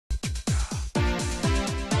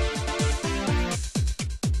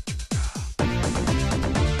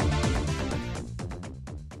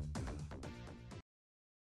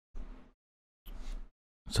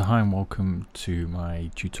So hi and welcome to my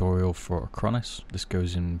tutorial for Acronis. This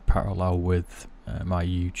goes in parallel with my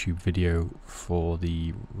YouTube video for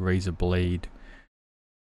the Razer Blade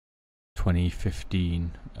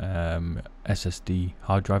 2015 SSD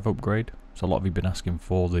hard drive upgrade. So a lot of you have been asking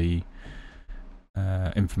for the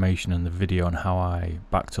information in the video on how I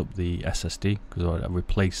backed up the SSD, because I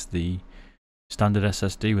replaced the standard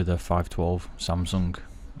SSD with a 512 Samsung.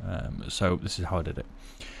 So this is how I did it.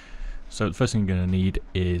 So the first thing you're going to need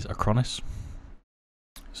is Acronis.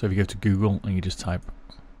 So if you go to Google and you just type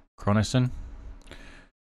Acronis in,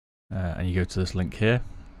 and you go to this link here,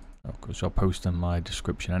 which I'll post in my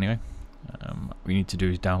description anyway, what you need to do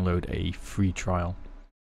is download a free trial.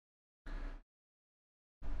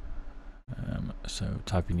 So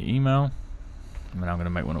type in your email, and then I'm going to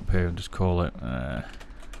make one up here and just call it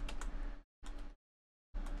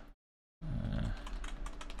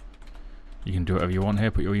you can do whatever you want here,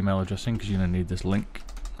 put your email address in because you're going to need this link,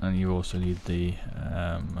 and you also need the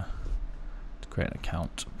to create an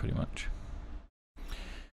account pretty much.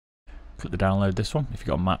 Click the download this one if you've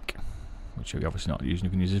got a Mac, which you're obviously not using, you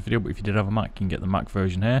can use this video, but if you did have a Mac you can get the Mac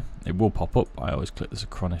version here. It will pop up. I always click this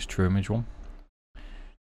Acronis True Image one.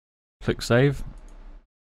 Click save,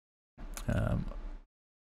 and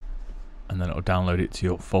then it'll download it to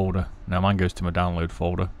your folder. Now mine goes to my download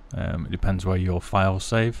folder. It depends where your files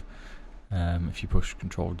save. If you push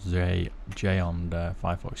Ctrl J on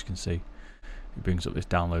Firefox, you can see it brings up this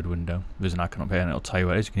download window. There's an icon up here and it'll tell you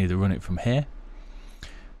where it is. You can either run it from here,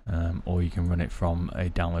 or you can run it from a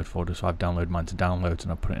download folder. So I've downloaded mine to downloads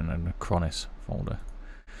and I put it in an Acronis folder.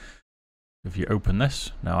 If you open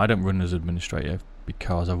this, now I don't run as administrator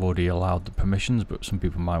because I've already allowed the permissions, but some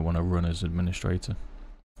people might want to run as administrator.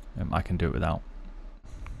 I can do it without.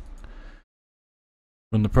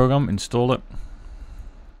 Run the program, install it.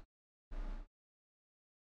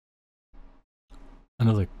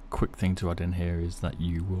 Another quick thing to add in here is that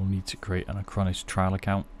you will need to create an Acronis trial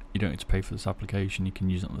account. You don't need to pay for this application, you can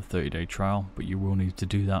use it on the 30-day trial, but you will need to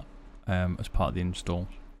do that as part of the install.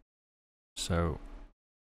 So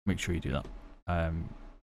make sure you do that.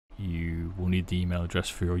 You will need the email address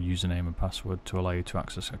for your username and password to allow you to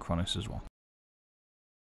access Acronis as well.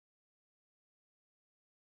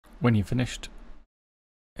 When you're finished,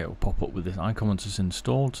 it will pop up with this icon once it's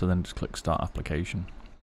installed, so then just click Start Application.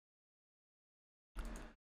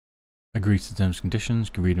 Agree to the terms and conditions,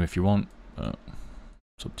 you can read them if you want,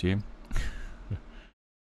 it's up to you.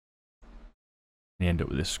 You end up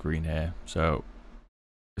with this screen here. So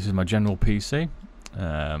this is my general PC,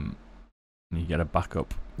 and you get a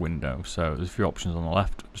backup window. So there's a few options on the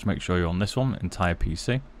left. Just make sure you're on this one, entire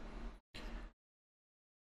PC.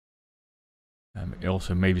 It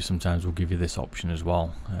also maybe sometimes will give you this option as well,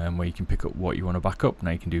 where you can pick up what you want to back up.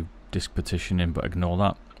 Now you can do disk partitioning, but ignore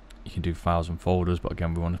that. You can do files and folders, but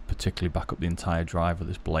again we want to particularly back up the entire drive of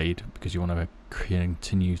this blade because you want to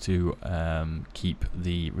continue to keep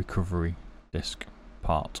the recovery disk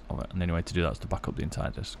part of it, and the only way to do that is to back up the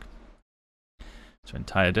entire disk. So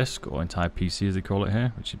entire disk, or entire PC as they call it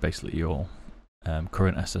here, which is basically your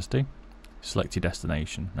current SSD. Select your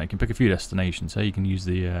destination. Now you can pick a few destinations here. You can use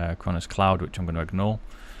the Acronis Cloud, which I'm going to ignore.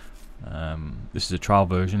 This is a trial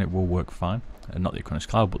version, it will work fine. Not the Acronis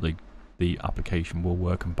Cloud, but the application will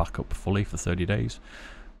work and back up fully for 30 days.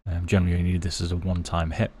 Generally you need this as a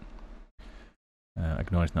one-time hit.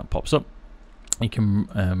 Ignore it, that pops up. You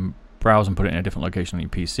can browse and put it in a different location on your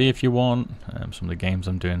PC if you want. Some of the games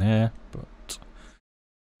I'm doing here, but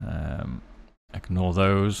ignore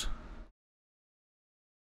those.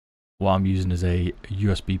 What I'm using is a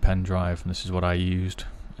USB pen drive, and this is what I used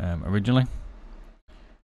originally.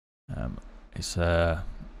 It's I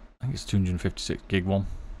think it's 256 gig one.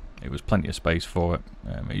 It was plenty of space for it.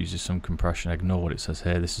 It uses some compression. Ignore what it says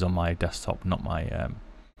here. This is on my desktop, not my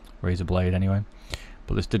Razer Blade anyway.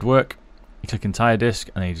 But this did work. You click entire disk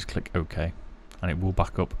and then you just click OK, and it will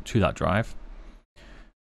back up to that drive.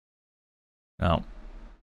 Now,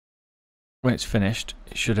 when it's finished,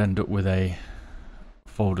 it should end up with a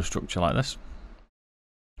folder structure like this.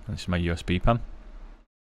 And this is my USB pen.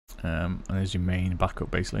 And there's your main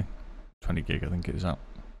backup, basically 20 gig I think it is out.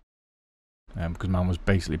 Because mine was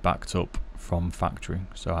basically backed up from factory,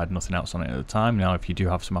 so I had nothing else on it at the time. Now if you do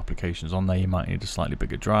have some applications on there, you might need a slightly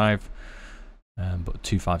bigger drive, but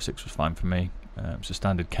 256 was fine for me. It's a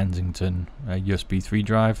standard Kensington USB 3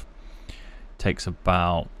 drive. Takes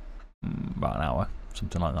about an hour,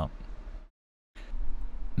 something like that.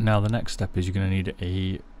 Now the next step is you're going to need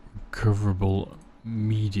a recoverable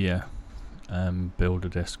media builder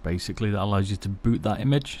disk, basically, that allows you to boot that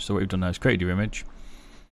image. So what we've done now is create your image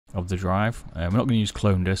of the drive. We're not going to use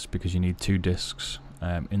clone disks because you need two disks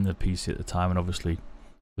in the PC at the time, and obviously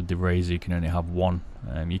With the Razer, you can only have one.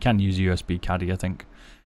 You can use USB caddy, I think,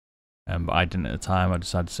 but I didn't at the time. I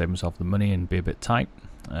decided to save myself the money and be a bit tight.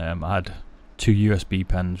 I had 2 USB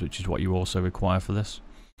pens, which is what you also require for this.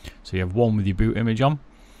 So you have one with your boot image on,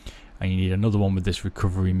 and you need another one with this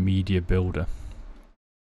recovery media builder.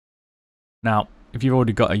 Now, if you've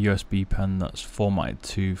already got a USB pen that's formatted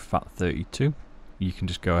to FAT32, you can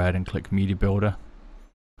just go ahead and click media builder,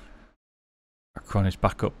 Acronis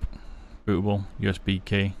backup, bootable, USB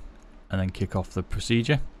key, and then kick off the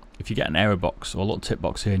procedure. If you get an error box or a little tip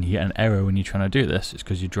box here and you get an error when you're trying to do this, it's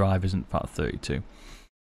because your drive isn't FAT32.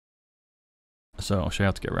 So I'll show you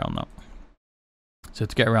how to get around that. So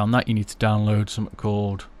to get around that, you need to download something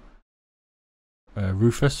called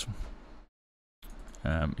Rufus.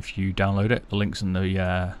 If you download it, the link's in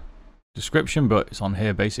the description, but it's on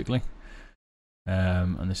here basically.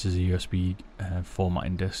 And this is a USB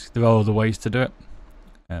formatting disk. There are other ways to do it,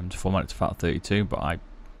 to format it to FAT32, but I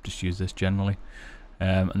just use this generally.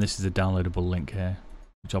 And this is a downloadable link here,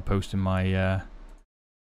 which I'll post in my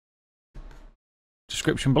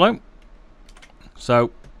description below.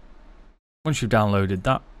 So once you've downloaded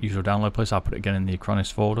that, usual download place, I'll put it again in the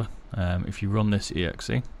Acronis folder. If you run this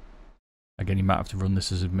exe, again you might have to run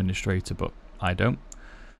this as administrator, but I don't.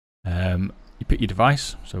 You pick your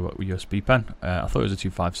device, so what USB pen. I thought it was a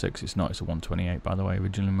 256, it's not, it's a 128 by the way,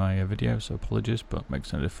 originally in my video, so apologies, but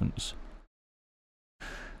makes no difference.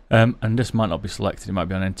 And this might not be selected, it might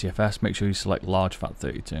be on NTFS. Make sure you select large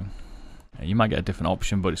FAT32. You might get a different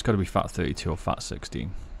option, but it's got to be FAT32 or FAT16.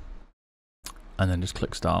 And then just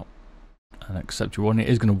click start and accept your warning. It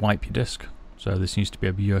is going to wipe your disk, so this needs to be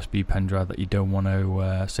a USB pen drive that you don't want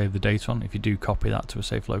to save the data on. If you do, copy that to a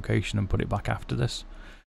safe location and put it back after this.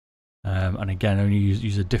 And again, only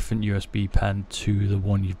use a different USB pen to the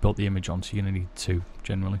one you've built the image on, so you're going to need 2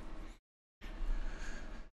 generally.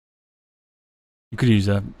 You could use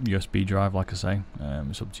a USB drive, like I say.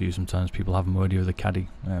 It's up to you. Sometimes people have them already with a caddy.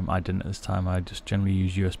 I didn't at this time. I just generally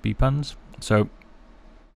use USB pens. So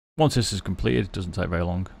once this is completed, it doesn't take very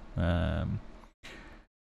long. And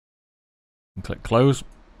click close.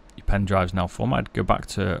 Your pen drive is now formatted. Go back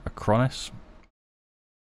to Acronis.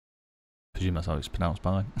 I presume that's how it's pronounced,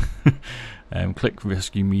 by the way. Click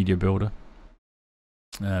Rescue Media Builder.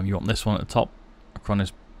 You want this one at the top,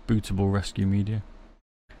 Acronis Bootable Rescue Media.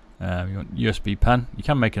 You want USB pen. You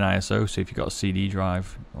can make an ISO, so if you've got a CD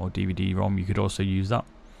drive or DVD-ROM, you could also use that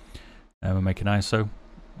and make an ISO.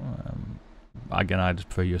 Again, I just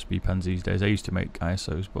prefer USB pens these days. I used to make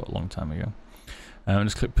ISOs, but a long time ago. And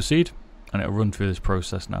just click Proceed, and it'll run through this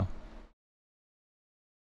process now.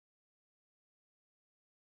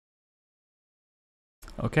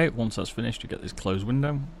 Okay, once that's finished, you get this closed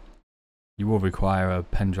window. You will require a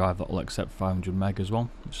pen drive that will accept 500 meg as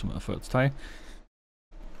well, which is something I forgot to tell you.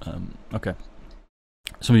 Okay,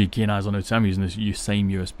 some of you keen eyes on it. I'm using this same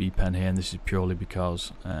USB pen here, and this is purely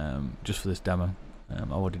because just for this demo,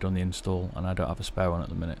 I've already done the install and I don't have a spare one at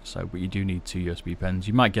the minute. So, but you do need 2 USB pens.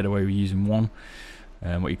 You might get away with using one.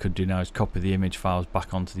 What you could do now is copy the image files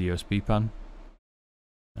back onto the USB pen,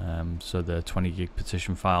 so the 20 gig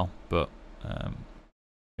partition file. But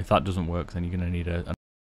if that doesn't work, then you're going to need a.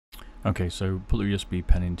 Okay, so put the USB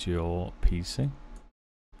pen into your PC.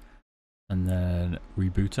 And then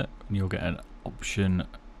reboot it, and you'll get an option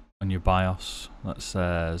on your BIOS that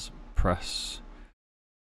says press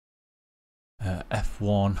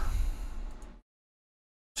F1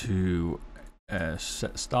 to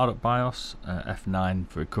set startup BIOS, F9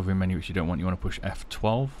 for recovery menu, which you don't want. You want to push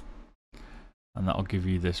F12, and that'll give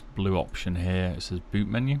you this blue option here. It says boot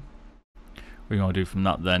menu. What you want to do from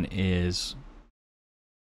that then is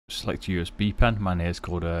select your USB pen. Mine here is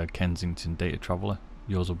called a Kensington Data Traveler.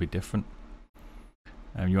 Yours will be different.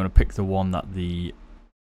 You want to pick the one that the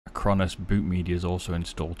Acronis boot media is also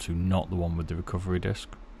installed to, not the one with the recovery disk.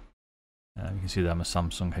 You can see that my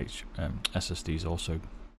Samsung SSD is also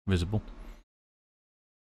visible.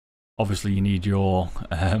 Obviously, you need your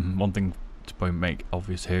one thing to make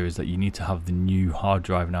obvious here is that you need to have the new hard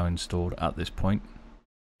drive now installed at this point.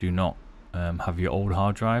 Do not have your old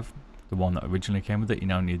hard drive, the one that originally came with it. You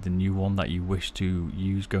now need the new one that you wish to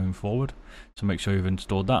use going forward. So make sure you've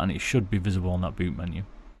installed that, and it should be visible on that boot menu.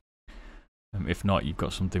 If not, you've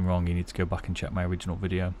got something wrong. You need to go back and check my original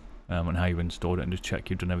video on how you installed it, and just check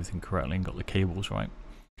you've done everything correctly and got the cables right.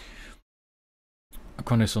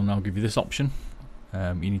 Acronis will now give you this option.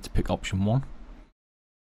 You need to pick option 1,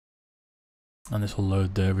 and this will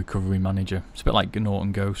load the recovery manager. It's a bit like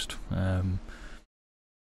Norton Ghost, and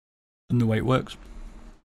the way it works.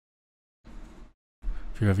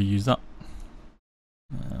 If you've ever used that.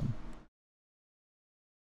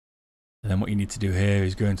 Then what you need to do here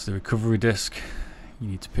is go into the recovery disk. you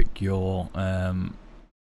need to pick your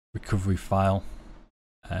recovery file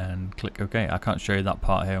and click OK. I can't show you that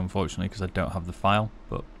part here unfortunately because I don't have the file,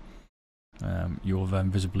 but you'll then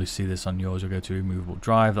visibly see this on yours. You'll go to removable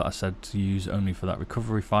drive that I said to use only for that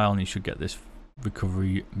recovery file, and you should get this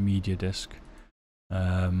recovery media disk.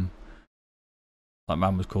 That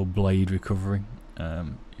man was called Blade Recovery.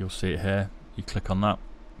 You'll see it here. You click on that,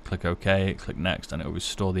 click OK, click next, and it will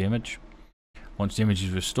restore the image. Once the image is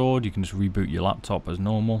restored, you can just reboot your laptop as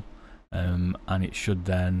normal, and it should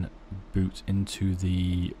then boot into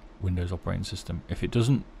the Windows operating system. If it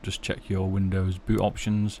doesn't, just check your Windows boot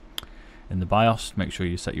options in the BIOS. Make sure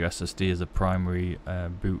you set your SSD as a primary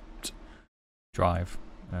boot drive,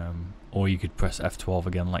 or you could press F12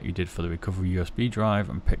 again like you did for the recovery USB drive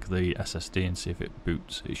and pick the SSD and see if it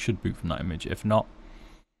boots. It should boot from that image. If not,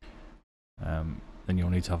 then you'll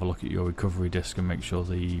need to have a look at your recovery disk and make sure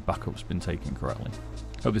the backup's been taken correctly.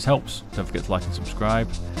 Hope this helps. Don't forget to like and subscribe,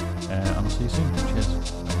 and I'll see you soon.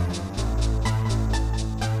 Cheers.